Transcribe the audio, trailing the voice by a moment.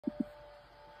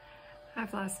Hi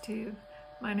Flosstube,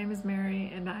 my name is Mary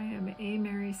and I am a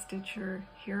Mary Stitcher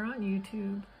here on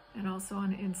YouTube and also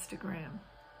on Instagram.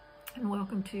 And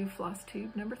welcome to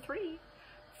Flosstube number 3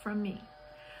 from me.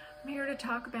 I'm here to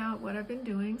talk about what I've been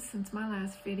doing since my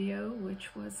last video,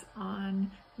 which was on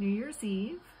New Year's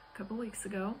Eve a couple weeks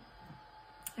ago.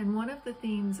 And one of the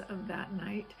themes of that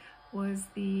night was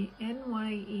the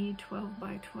NYE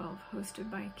 12x12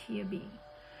 hosted by Kia B.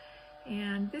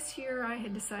 And this year I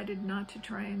had decided not to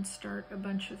try and start a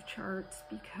bunch of charts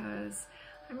because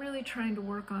I'm really trying to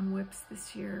work on whips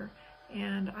this year,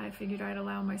 and I figured I'd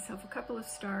allow myself a couple of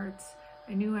starts.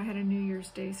 I knew I had a New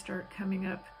Year's Day start coming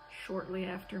up shortly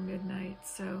after midnight,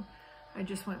 so I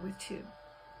just went with 2.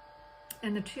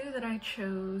 And the 2 that I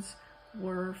chose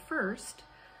were first,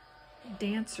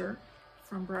 Dancer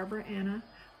from Barbara Anna,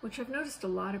 which I've noticed a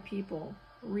lot of people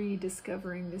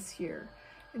rediscovering this year.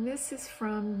 And this is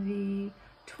from the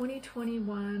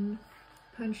 2021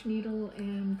 Punchneedle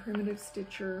and Primitive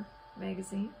Stitcher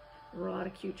magazine. There were a lot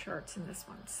of cute charts in this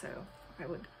one, so I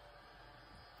would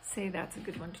say that's a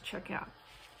good one to check out.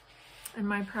 And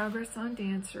my progress on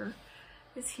Dancer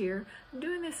is here. I'm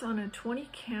doing this on a 20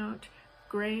 count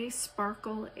gray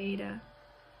sparkle Aida,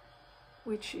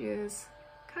 which is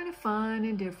kind of fun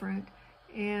and different,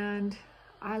 and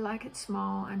I like it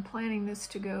small. I'm planning this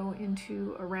to go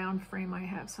into a round frame I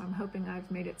have, so I'm hoping I've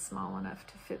made it small enough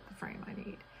to fit the frame I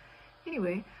need.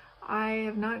 Anyway, I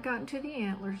have not gotten to the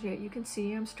antlers yet. You can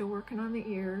see I'm still working on the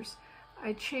ears.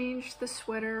 I changed the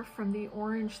sweater from the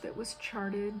orange that was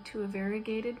charted to a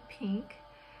variegated pink,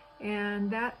 and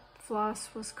that floss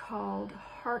was called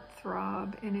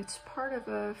Heartthrob, and it's part of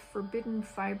a Forbidden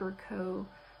Fiber Co.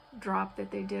 drop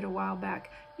that they did a while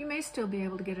back. You may still be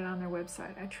able to get it on their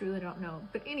website. I truly don't know,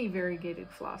 but any variegated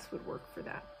floss would work for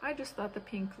that. I just thought the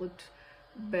pink looked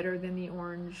better than the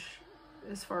orange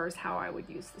as far as how I would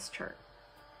use this chart.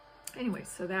 Anyway,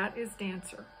 so that is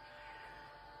Dancer.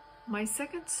 My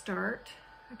second start,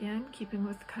 again keeping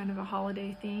with kind of a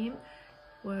holiday theme,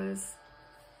 was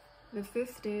the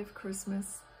 5th day of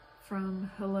Christmas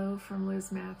from Hello from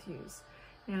Liz Mathews.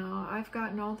 Now, I've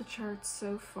gotten all the charts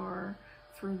so far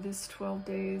for this 12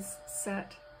 days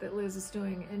set that Liz is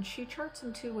doing, and she charts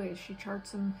them 2 ways. She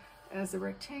charts them as a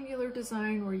rectangular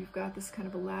design where you've got this kind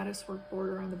of a lattice work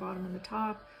border on the bottom and the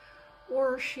top,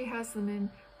 or she has them in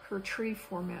her tree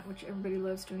format, which everybody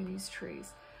loves doing these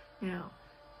trees. Now,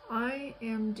 I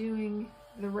am doing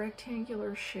the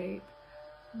rectangular shape,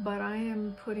 but I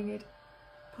am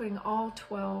putting all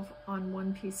 12 on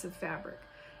one piece of fabric.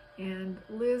 And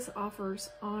Liz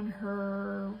offers on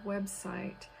her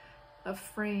website a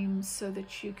frame so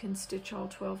that you can stitch all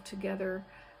 12 together,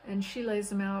 and she lays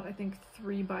them out, I think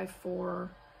 3x4,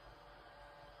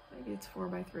 maybe it's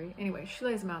 4x3. Anyway, she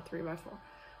lays them out 3x4.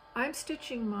 I'm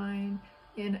stitching mine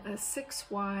in a 6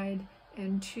 wide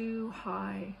and 2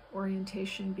 high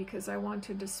orientation because I want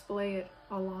to display it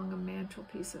along a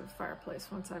mantelpiece of a fireplace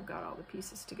once I've got all the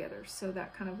pieces together. So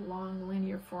that kind of long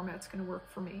linear format's going to work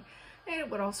for me. And it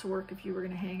would also work if you were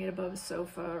going to hang it above a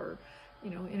sofa, or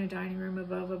in a dining room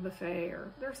above a buffet,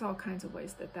 or there's all kinds of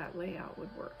ways that that layout would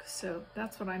work. So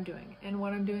that's what I'm doing. And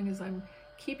what I'm doing is I'm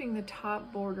keeping the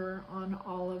top border on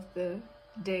all of the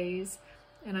days,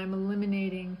 and I'm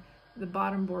eliminating the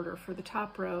bottom border for the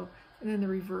top row, and then the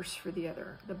reverse for the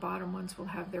other. The bottom ones will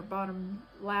have their bottom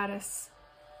lattice,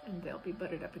 and they'll be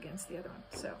butted up against the other one.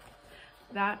 So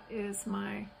that is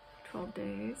my 12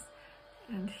 days,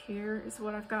 and here is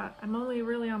what I've got. I'm only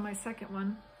really on my second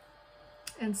one,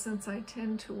 and since I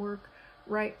tend to work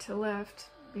right to left,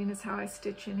 being as how I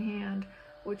stitch in hand,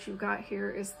 what you've got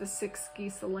here is the 6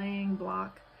 geese laying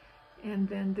block, and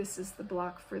then this is the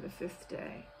block for the 5th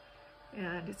day.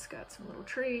 And it's got some little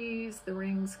trees, the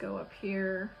rings go up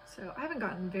here, so I haven't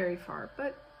gotten very far,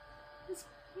 but it's,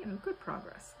 good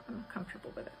progress. I'm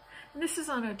comfortable with it. And this is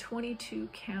on a 22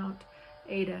 count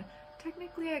Aida.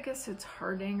 Technically, I guess it's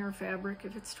Hardanger fabric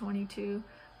if it's 22,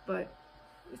 but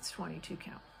it's 22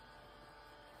 count.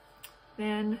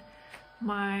 Then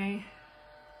my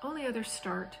only other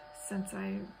start since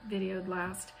I videoed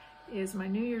last is my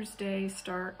New Year's Day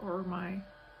start, or my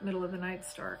middle of the night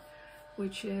start,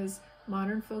 which is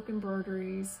Modern Folk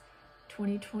Embroidery's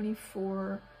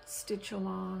 2024 Stitch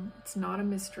Along. It's not a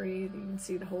mystery. You can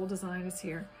see the whole design is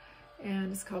here,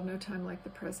 and it's called No Time Like the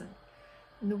Present.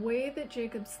 And the way that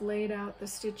Jacob's laid out the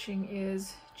stitching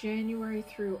is January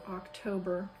through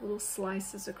October, little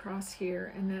slices across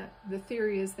here, and that the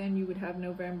theory is then you would have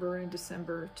November and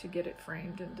December to get it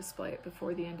framed and display it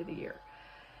before the end of the year.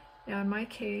 Now in my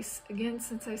case, again,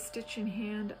 since I stitch in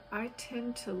hand, I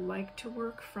tend to like to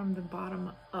work from the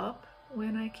bottom up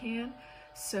when I can,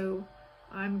 so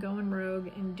I'm going rogue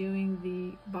and doing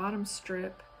the bottom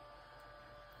strip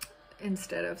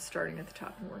instead of starting at the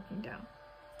top and working down.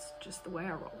 It's just the way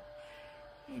I roll.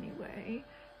 Anyway,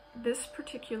 this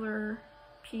particular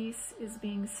piece is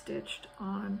being stitched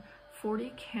on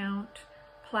 40 count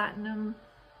platinum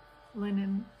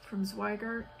linen from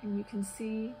Zweigart, and you can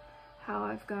see how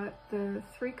I've got the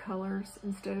 3 colors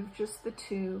instead of just the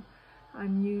 2.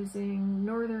 I'm using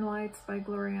Northern Lights by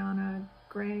Gloriana,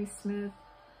 Granny Smith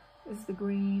is the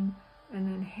green, and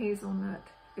then Hazelnut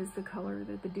is the color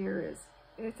that the deer is.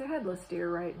 It's a headless deer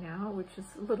right now, which is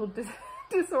a little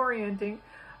disorienting,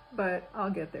 but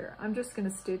I'll get there. I'm just going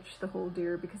to stitch the whole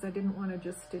deer because I didn't want to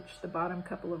just stitch the bottom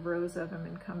couple of rows of them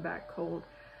and come back cold.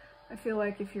 I feel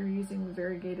like if you're using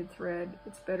variegated thread,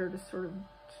 it's better to sort of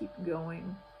keep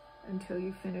going until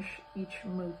you finish each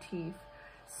motif.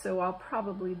 So I'll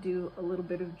probably do a little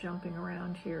bit of jumping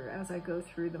around here as I go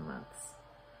through the months.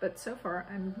 But so far,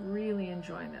 I'm really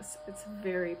enjoying this. It's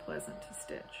very pleasant to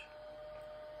stitch.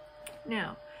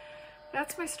 Now,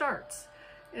 that's my starts.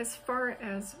 As far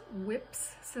as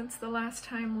whips, since the last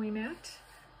time we met,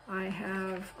 I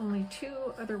have only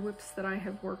 2 other whips that I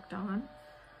have worked on.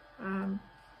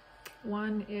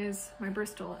 One is my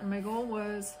Bristol, and my goal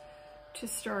was to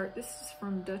start, this is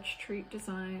from Dutch Treat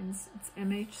Designs, it's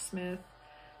M.H. Smith.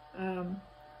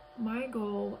 My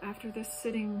goal, after this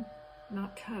sitting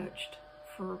not touched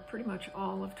for pretty much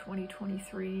all of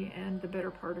 2023 and the better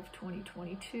part of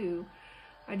 2022,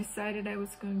 I decided I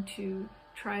was going to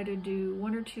try to do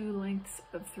 1 or 2 lengths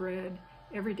of thread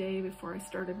every day before I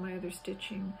started my other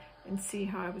stitching and see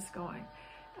how I was going.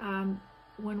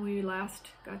 When we last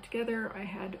got together, I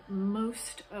had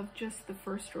most of just the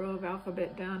first row of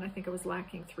alphabet done. I think I was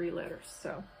lacking 3 letters.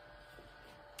 So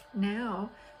now,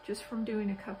 just from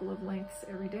doing a couple of lengths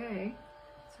every day,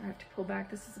 so I have to pull back,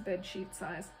 this is a bed sheet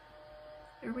size.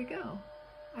 There we go.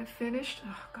 I finished,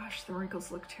 oh gosh, the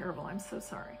wrinkles look terrible, I'm so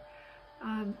sorry.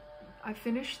 I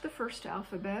finished the first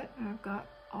alphabet, and I've got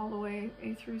all the way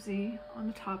A through Z on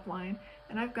the top line,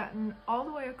 and I've gotten all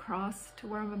the way across to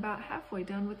where I'm about halfway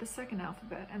done with the second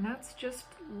alphabet, and that's just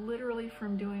literally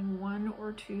from doing 1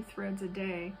 or 2 threads a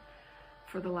day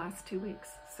for the last 2 weeks.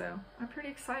 So I'm pretty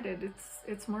excited.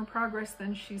 It's more progress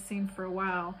than she's seen for a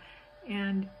while,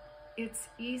 and it's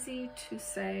easy to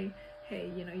say,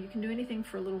 hey, you know, you can do anything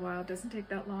for a little while. It doesn't take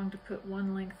that long to put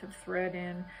 1 length of thread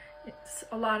in. It's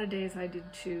a lot of days I did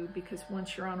 2, because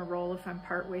once you're on a roll, if I'm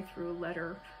partway through a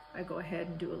letter, I go ahead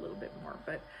and do a little bit more,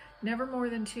 but never more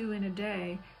than 2 in a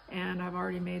day, and I've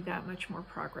already made that much more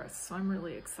progress. So I'm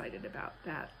really excited about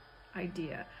that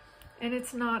idea. And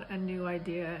it's not a new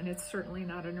idea, and it's certainly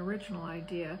not an original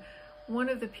idea. One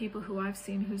of the people who I've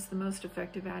seen who's the most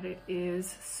effective at it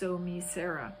is Sew Me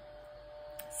Sarah.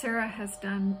 Sarah has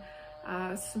done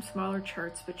some smaller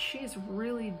charts, but she's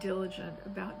really diligent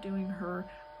about doing her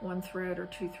 1 thread or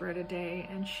 2 thread a day,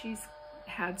 and she's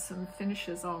had some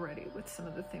finishes already with some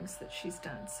of the things that she's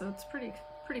done. So it's pretty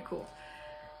cool.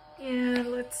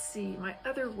 And let's see, my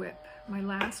other whip, my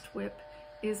last whip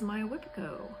is my Whip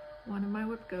Go, one of my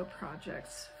Whip Go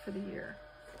projects for the year.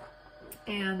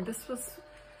 And this was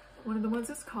one of the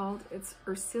ones it's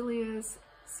Ersilia's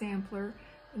sampler.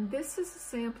 And this is a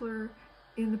sampler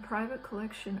in the private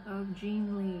collection of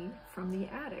Jean Lee from the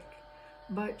Attic,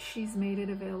 but she's made it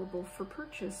available for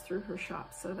purchase through her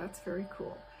shop, so that's very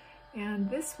cool. And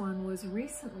this one was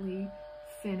recently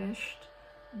finished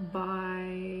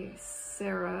by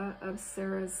Sarah of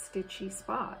Sarah's Stitchy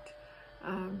Spot.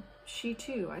 She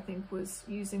too, I think, was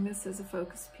using this as a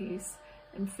focus piece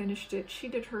and finished it. She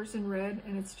did hers in red,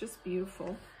 and it's just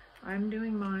beautiful. I'm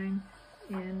doing mine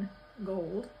in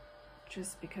gold,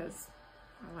 just because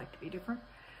I like to be different.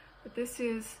 But this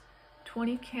is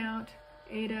 20 count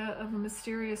Aida of a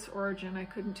mysterious origin. I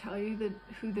couldn't tell you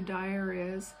who the dyer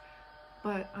is,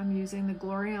 but I'm using the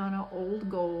Gloriana Old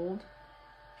Gold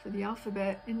for the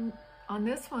alphabet. And on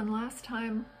this one, last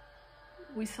time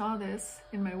we saw this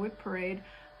in my whip parade,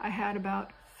 I had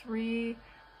about 3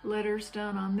 letters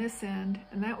done on this end,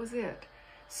 and that was it.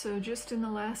 So just in the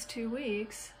last 2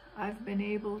 weeks, I've been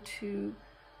able to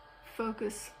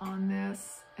focus on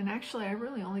this, and actually I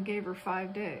really only gave her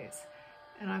 5 days,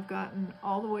 and I've gotten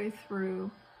all the way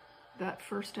through that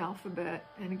first alphabet,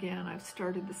 and again I've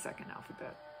started the second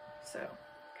alphabet. So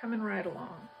coming right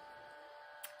along.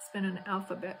 It's been an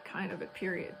alphabet kind of a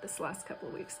period this last couple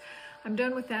of weeks. I'm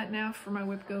done with that now for my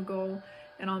Whip Go goal,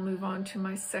 and I'll move on to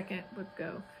my second Whip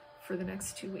Go for the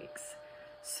next 2 weeks.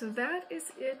 So that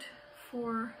is it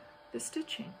for the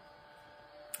stitching.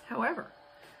 However,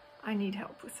 I need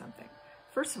help with something.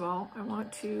 First of all, I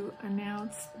want to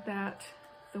announce that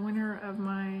the winner of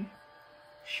my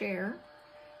share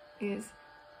is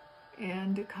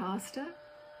and DaCosta,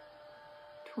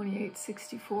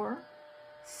 2864.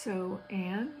 So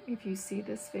Anne, if you see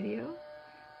this video,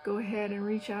 go ahead and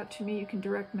reach out to me. You can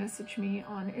direct message me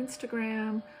on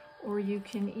Instagram, or you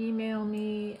can email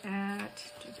me at,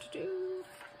 here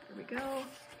we go,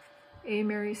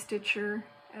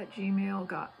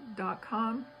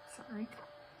 amarystitcher@gmail.com. Sorry.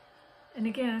 And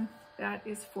again, that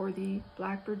is for the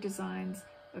Blackbird Designs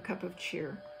A Cup of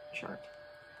Cheer chart.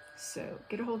 So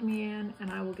get a hold of me, Anne,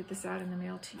 and I will get this out in the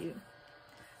mail to you.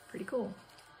 Pretty cool.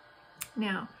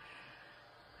 Now,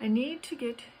 I need to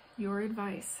get your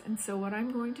advice. And so what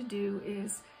I'm going to do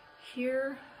is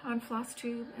here on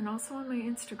Flosstube and also on my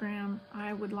Instagram,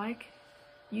 I would like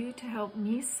you to help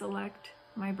me select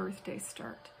my birthday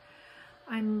start.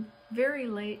 I'm very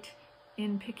late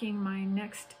in picking my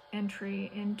next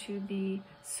entry into the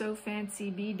So Fancy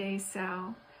B-Day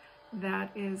Sal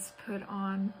that is put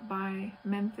on by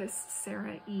Memphis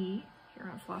Sarah E. here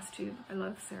on Flosstube. I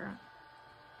love Sarah.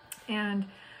 And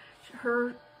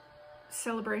her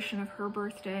celebration of her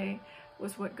birthday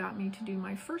was what got me to do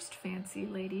my first fancy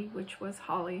lady, which was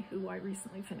Holly, who I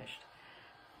recently finished.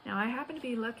 Now, I happen to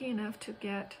be lucky enough to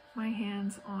get my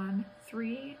hands on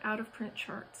 3 out-of-print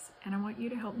charts, and I want you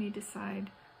to help me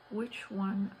decide which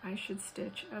one I should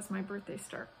stitch as my birthday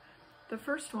start. The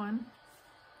first one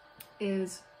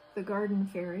is the Garden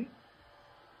Fairy,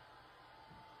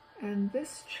 and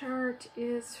this chart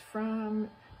is from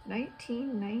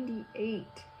 1998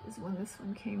 is when this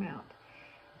one came out.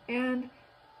 And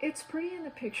it's pretty in the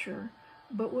picture,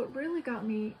 but what really got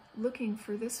me looking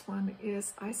for this one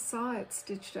is I saw it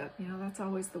stitched up. You know, that's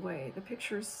always the way. The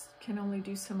pictures can only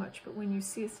do so much, but when you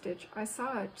see a stitch, I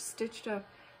saw it stitched up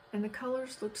and the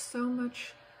colors looked so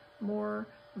much more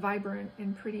vibrant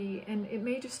and pretty. And it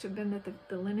may just have been that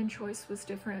the linen choice was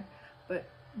different, but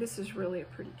this is really a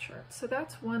pretty chart. So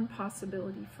that's one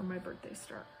possibility for my birthday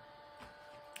start.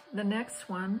 The next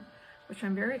one, which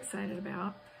I'm very excited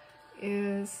about,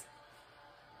 is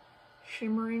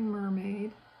Shimmering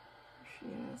Mermaid. There she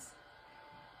is.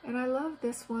 And I love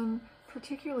this one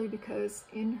particularly because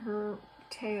in her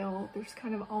tail there's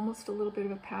kind of almost a little bit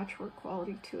of a patchwork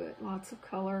quality to it. Lots of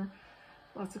color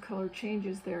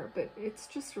changes there, but it's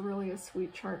just really a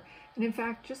sweet chart. And in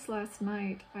fact, just last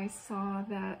night I saw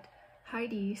that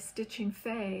Heidi Stitching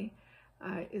Faye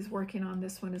is working on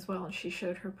this one as well, and she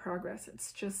showed her progress.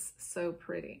 It's just so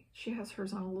pretty. She has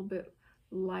hers on a little bit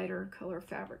lighter color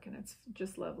fabric, and it's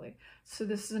just lovely. So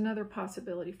this is another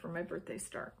possibility for my birthday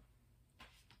start.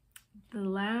 The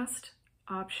last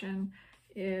option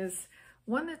is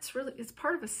one that's really, it's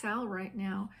part of a sale right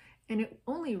now, and it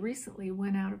only recently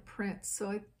went out of print,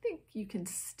 so I think you can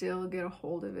still get a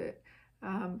hold of it.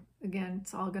 Again,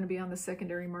 it's all going to be on the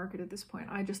secondary market at this point.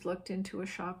 I just looked into a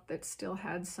shop that still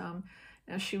had some.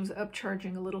 Now, she was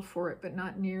upcharging a little for it, but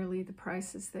not nearly the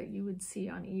prices that you would see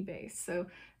on eBay. So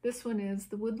this one is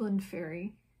the Woodland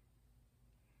Fairy.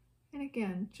 And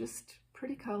again, just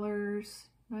pretty colors,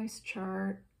 nice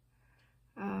chart.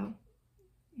 You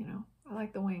know, I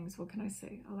like the wings. What can I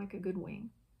say? I like a good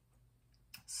wing.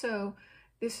 So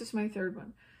this is my third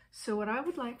one. So what I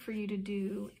would like for you to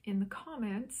do in the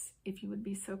comments, if you would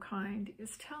be so kind,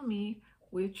 is tell me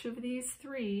which of these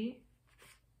 3,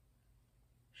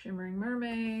 Shimmering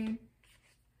Mermaid,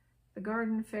 the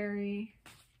Garden Fairy,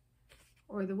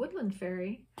 or the Woodland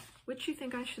Fairy, which you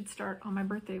think I should start on my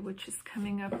birthday, which is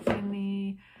coming up in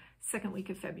the 2nd week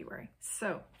of February.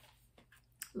 So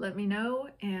let me know,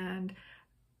 and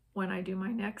when I do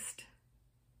my next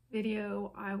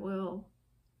video, I will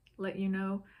let you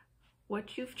know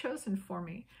what you've chosen for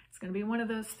me. It's going to be one of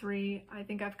those 3. I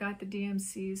think I've got the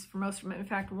DMCs for most of them. In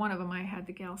fact, one of them I had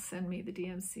the gal send me the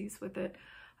DMCs with it.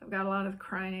 I've got a lot of the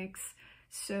Krynics,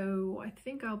 so I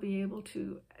think I'll be able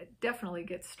to definitely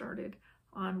get started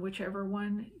on whichever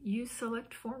one you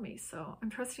select for me. So I'm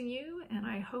trusting you, and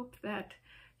I hope that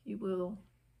you will,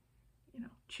 you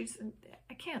know, choose.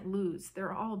 I can't lose.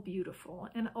 They're all beautiful,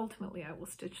 and ultimately I will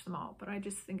stitch them all, but I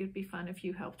just think it'd be fun if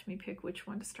you helped me pick which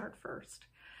one to start first.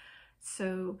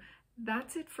 So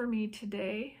that's it for me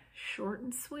today. Short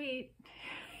and sweet.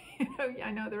 I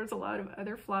know there's a lot of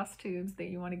other floss tubes that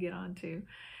you want to get onto,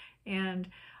 and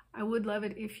I would love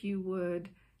it if you would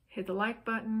hit the like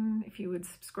button, if you would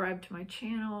subscribe to my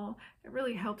channel. It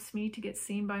really helps me to get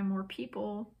seen by more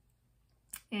people,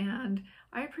 and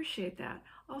I appreciate that.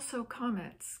 Also,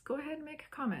 comments. Go ahead and make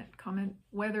a comment. Comment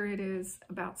whether it is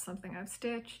about something I've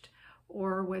stitched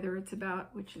or whether it's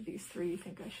about which of these 3 you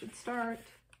think I should start.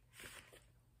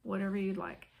 Whatever you'd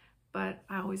like. But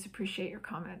I always appreciate your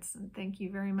comments, and thank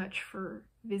you very much for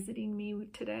visiting me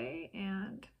today,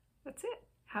 and that's it.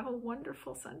 Have a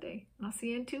wonderful Sunday, and I'll see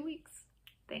you in 2 weeks.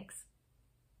 Thanks.